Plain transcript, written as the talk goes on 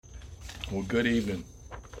Well, good evening.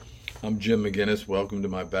 I'm Jim McGinnis. Welcome to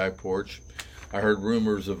my back porch. I heard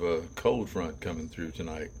rumors of a cold front coming through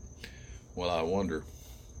tonight. Well, I wonder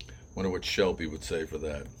what Shelby would say for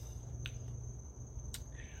that.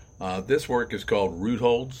 This work is called root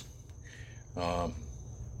holds.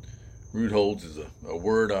 Root holds is a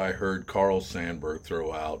word I heard Carl Sandburg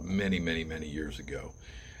throw out many years ago.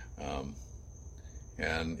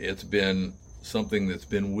 And it's been something that's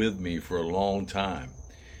been with me for a long time.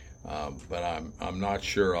 But I'm not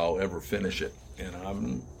sure I'll ever finish it, and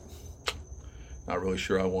I'm not really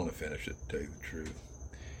sure I want to finish it, to tell you the truth.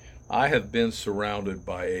 I have been surrounded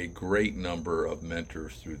by a great number of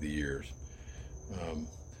mentors through the years,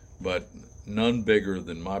 but none bigger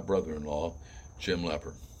than my brother-in-law, Jim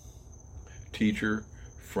Lepper. Teacher,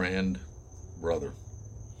 friend, brother.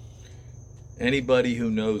 Anybody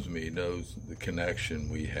who knows me knows the connection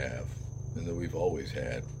we have and that we've always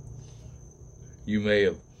had. You may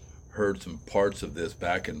have heard some parts of this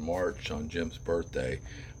back in March on Jim's birthday.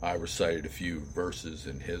 I recited a few verses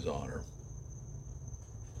in his honor.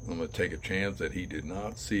 I'm going to take a chance that he did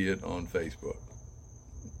not see it on Facebook.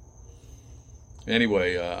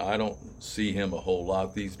 Anyway, I don't see him a whole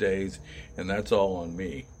lot these days, and that's all on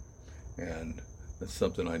me. And that's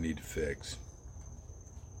something I need to fix.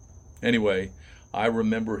 Anyway, I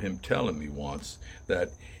remember him telling me once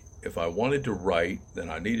that if I wanted to write, then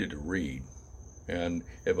I needed to read. And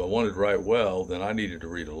if I wanted to write well, then I needed to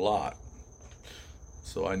read a lot.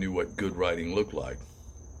 So I knew what good writing looked like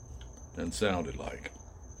and sounded like.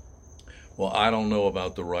 Well, I don't know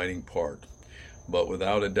about the writing part, but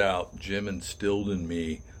without a doubt, Jim instilled in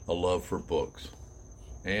me a love for books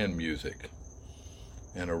and music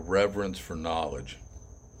and a reverence for knowledge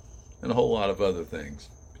and a whole lot of other things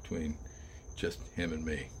between just him and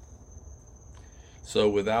me. So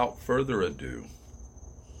without further ado,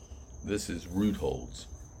 this is Root Holds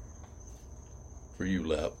for you,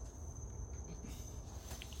 Lep.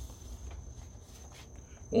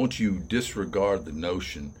 Won't you disregard the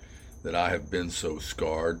notion that I have been so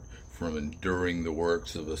scarred from enduring the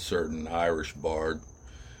works of a certain Irish bard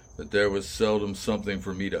that there was seldom something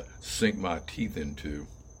for me to sink my teeth into.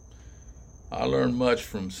 I learned much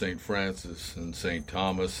from St. Francis and St.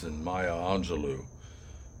 Thomas and Maya Angelou,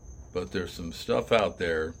 but there's some stuff out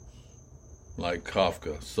there like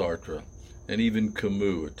Kafka, Sartre, and even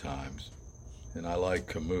Camus at times. And I like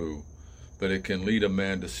Camus, but it can lead a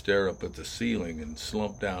man to stare up at the ceiling and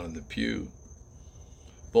slump down in the pew.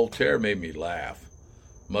 Voltaire made me laugh.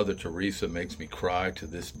 Mother Teresa makes me cry to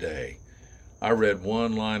this day. I read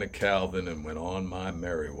one line of Calvin and went on my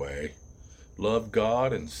merry way. Love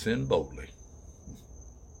God and sin boldly.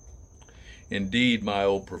 Indeed, my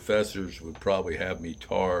old professors would probably have me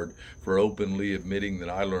tarred for openly admitting that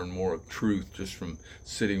I learned more of truth just from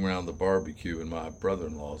sitting around the barbecue in my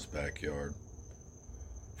brother-in-law's backyard.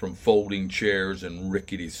 From folding chairs and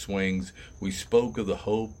rickety swings, we spoke of the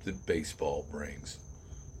hope that baseball brings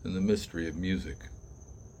and the mystery of music.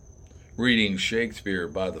 Reading Shakespeare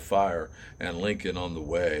by the fire and Lincoln on the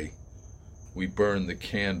way, we burned the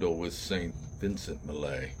candle with St. Vincent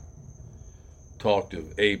Millay. Talked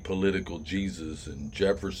of apolitical Jesus and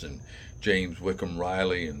Jefferson, James Wickham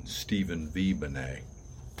Riley, and Stephen V. Benet.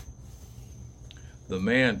 The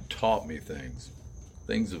man taught me things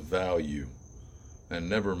of value, and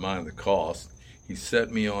never mind the cost. He set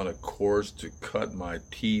me on a course to cut my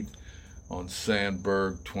teeth on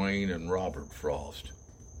Sandburg, Twain, and Robert Frost.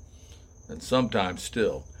 And sometimes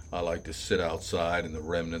still, I like to sit outside in the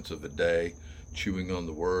remnants of the day, chewing on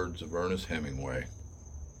the words of Ernest Hemingway.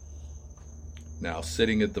 Now,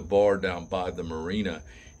 sitting at the bar down by the marina,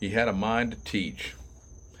 he had a mind to teach.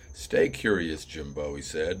 Stay curious, Jimbo, he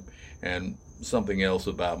said, and something else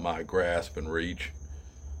about my grasp and reach.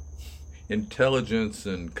 Intelligence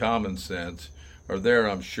and common sense are there,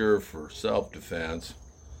 I'm sure, for self-defense,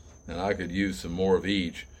 and I could use some more of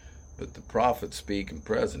each, but the prophets speak in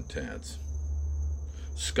present tense.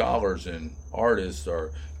 Scholars and artists are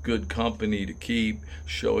good company to keep,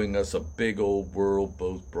 showing us a big old world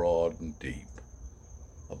both broad and deep.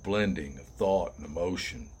 A blending of thought and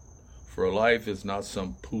emotion, for a life is not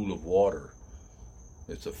some pool of water,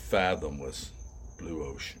 it's a fathomless blue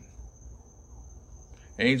ocean.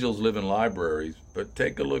 Angels live in libraries, but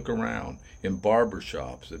take a look around, in barber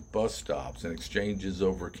shops, at bus stops, and exchanges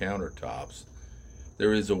over countertops.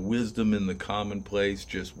 There is a wisdom in the commonplace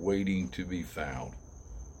just waiting to be found.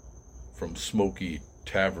 From smoky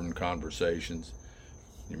tavern conversations,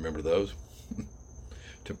 you remember those?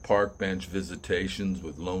 To park bench visitations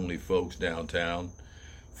with lonely folks downtown,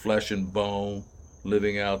 flesh and bone,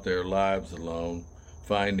 living out their lives alone,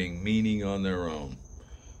 finding meaning on their own.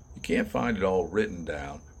 You can't find it all written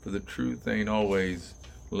down, for the truth ain't always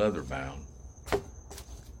leather bound.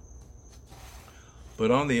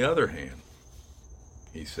 But on the other hand,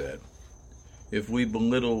 he said, if we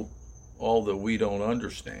belittle all that we don't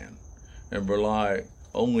understand and rely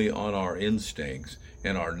only on our instincts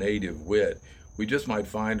and our native wit, we just might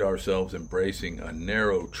find ourselves embracing a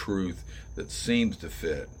narrow truth that seems to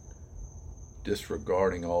fit,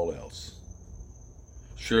 disregarding all else.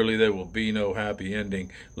 Surely there will be no happy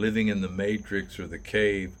ending living in the matrix or the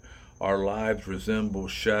cave. Our lives resemble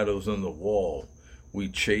shadows on the wall. We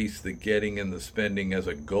chase the getting and the spending as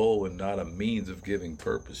a goal and not a means of giving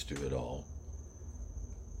purpose to it all.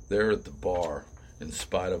 There at the bar, in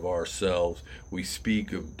spite of ourselves, we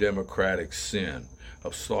speak of democratic sin,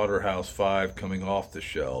 of Slaughterhouse-Five coming off the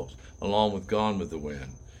shelves, along with Gone with the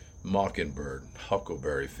Wind, Mockingbird,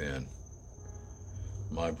 Huckleberry Finn.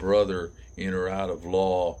 My brother, in or out of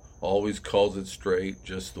law, always calls it straight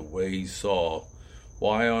just the way he saw.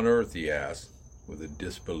 Why on earth, he asked, with a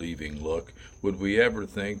disbelieving look, would we ever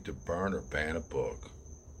think to burn or ban a book?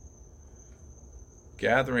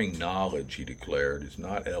 Gathering knowledge, he declared, is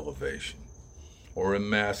not elevation or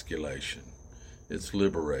emasculation. It's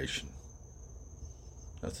liberation.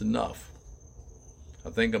 That's enough. I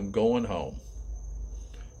think I'm going home.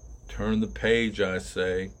 Turn the page, I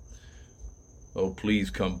say. Oh, please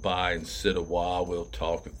come by and sit a while. We'll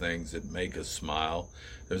talk of things that make us smile.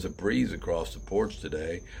 There's a breeze across the porch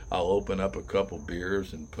today. I'll open up a couple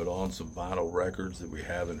beers and put on some vinyl records that we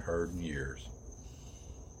haven't heard in years.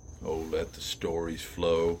 Oh, let the stories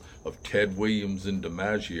flow of Ted Williams and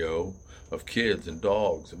DiMaggio, of kids and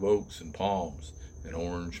dogs, of oaks and palms, and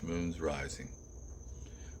orange moons rising.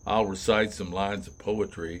 I'll recite some lines of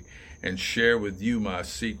poetry and share with you my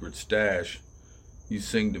secret stash. You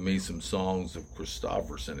sing to me some songs of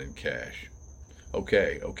Christopherson and Cash.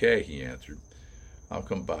 Okay, he answered. I'll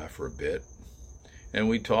come by for a bit. And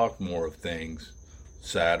we talked more of things,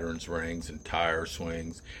 Saturn's rings and tire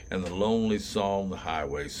swings, and the lonely song the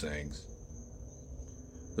highway sings.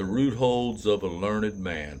 The root holds of a learned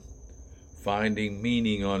man, finding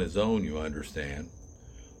meaning on his own, you understand.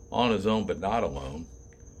 On his own, but not alone.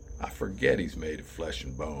 I forget he's made of flesh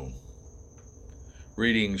and bone.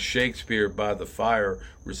 Reading Shakespeare by the fire,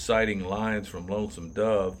 reciting lines from Lonesome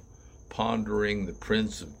Dove, pondering the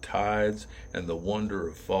Prince of Tides and the wonder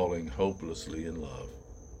of falling hopelessly in love.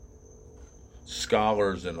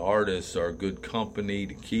 Scholars and artists are good company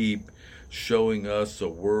to keep, showing us a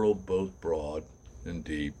world both broad and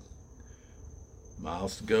deep.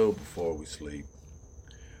 Miles to go before we sleep.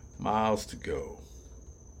 Miles to go.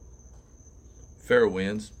 Fair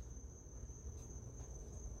winds.